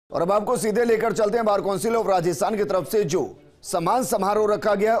और अब आपको सीधे लेकर चलते हैं बार काउंसिल ऑफ राजस्थान की तरफ से जो सम्मान समारोह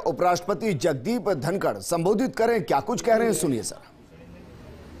रखा गया। उपराष्ट्रपति जगदीप धनखड़ संबोधित करें, क्या कुछ कह रहे हैं, सुनिए sir.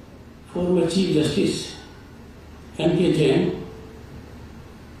 Former Chief Justice N.K. Jain,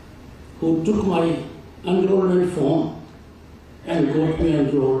 who took my enrollment form and got me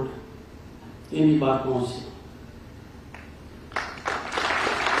enrolled in the Bar Council.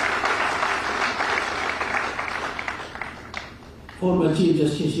 Former Chief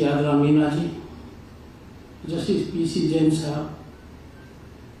Justice Yadra Meena ji, Justice P.C. Jain sahab,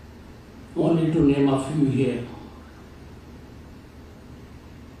 only to name a few here.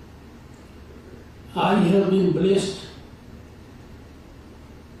 I have been blessed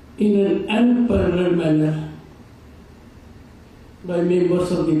in an unparalleled manner by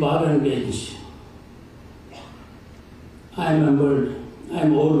members of the bar and bench. I am humbled, I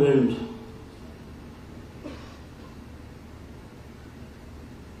am overwhelmed.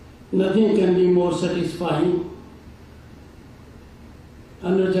 Nothing can be more satisfying,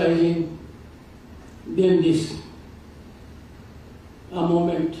 energizing than this, a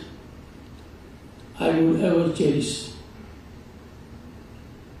moment I would ever cherish.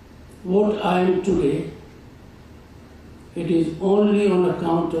 What I am today, it is only on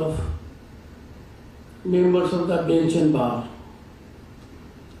account of members of the bench and bar.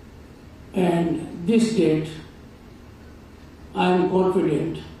 And this date, I am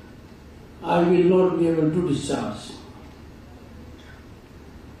confident I will not be able to discharge.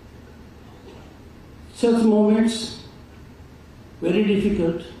 Such moments, very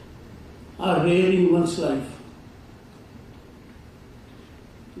difficult, are rare in one's life.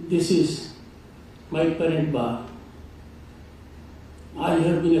 This is my parent bar. I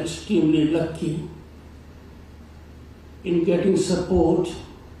have been extremely lucky in getting support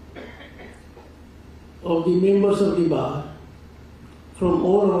of the members of the bar from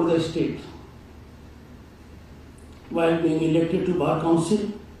all over the state while being elected to Bar Council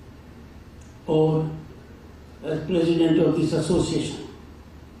or as president of this association.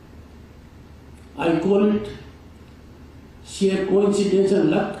 I call it sheer coincidence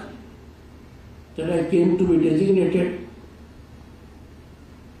and luck that I came to be designated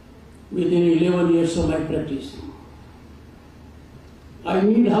within 11 years of my practice. I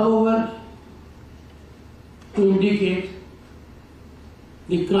need, however, to indicate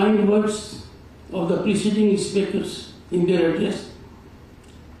the kind words of the preceding speakers in their address,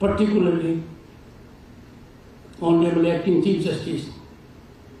 particularly Honorable Acting Chief Justice,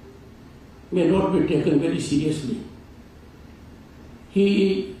 may not be taken very seriously.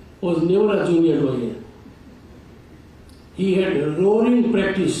 He was never a junior lawyer. He had a roaring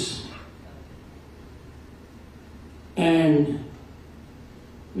practice, and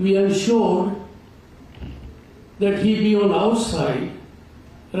we ensured that he be on our side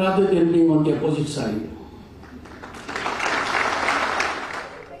rather than being on the opposite side.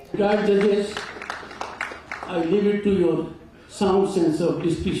 Retired judges, I leave it to your sound sense of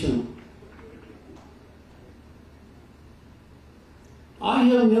discretion. I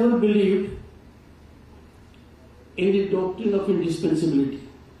have never believed in the doctrine of indispensability.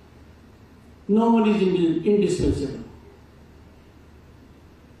 No one is indispensable.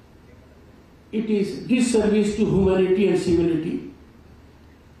 It is disservice to humanity and civility,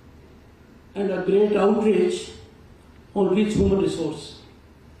 and a great outrage on rich human resource.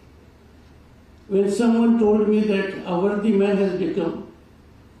 When someone told me that a worthy man has become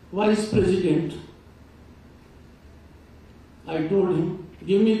vice president, I told him,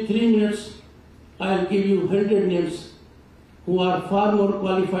 give me 3 minutes, I'll give you 100 names who are far more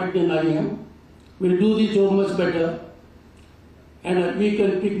qualified than I am, will do the job much better, and we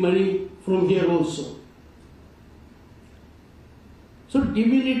can pick money from here also. So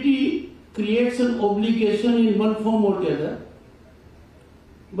divinity creates an obligation in one form or the other,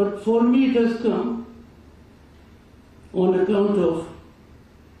 but for me it has come on account of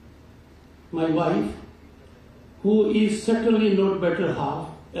my wife, who is certainly not better half,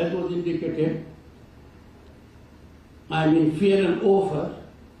 as was indicated. I am in fear and awe of her.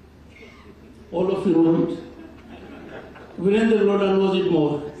 All of you know it. Virendra Lodha knows it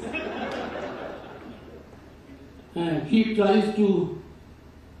more. And he tries to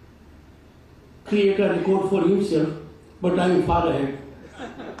create a record for himself, but I am far ahead.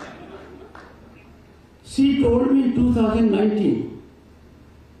 She told me in 2019,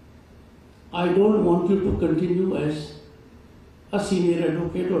 I don't want you to continue as a senior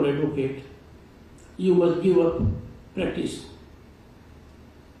advocate or advocate. You must give up practice.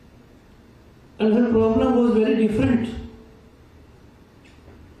 And her problem was very different.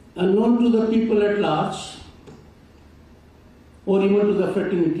 Unknown to the people at large, or even to the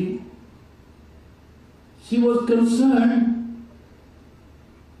fraternity. She was concerned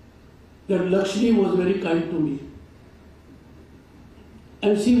that Lakshmi was very kind to me.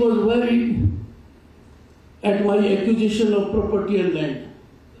 And she was worried at my acquisition of property and land.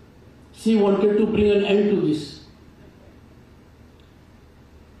 She wanted to bring an end to this.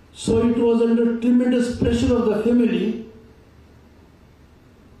 So it was under tremendous pressure of the family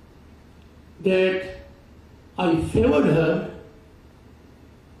that I favored her,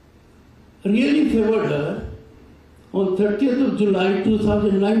 really favored her, on 30th of July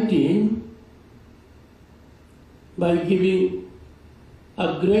 2019 by giving a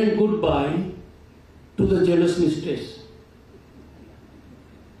grand goodbye to the jealous mistress.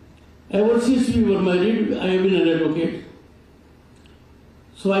 Ever since we were married, I have been an advocate.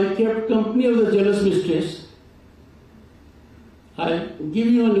 So I kept company of the jealous mistress. I give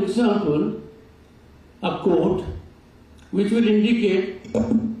you an example, a quote, which will indicate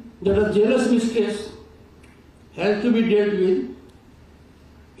that a jealous mistress has to be dealt with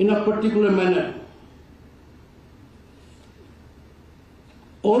in a particular manner.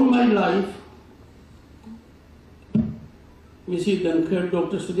 All my life, Mrs. Dhankhar,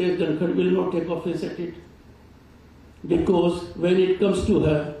 Dr. Sudesh Dhankhar will not take offense at it, because when it comes to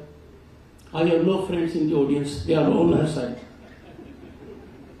her, I have no friends in the audience, they are on her side.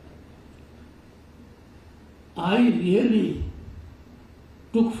 I really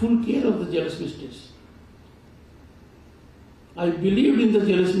took full care of the jealous mistress. I believed in the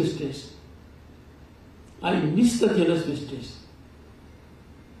jealous mistress. I missed the jealous mistress.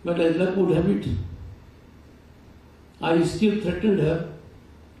 But as luck would have it, I still threatened her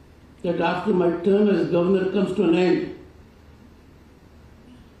that after my term as governor comes to an end,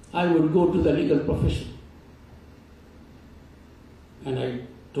 I would go to the legal profession. And I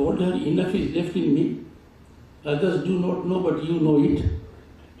told her, enough is left in me. Others do not know, but you know it.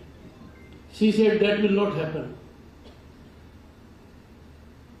 She said, that will not happen.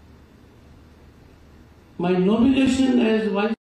 My nomination as vice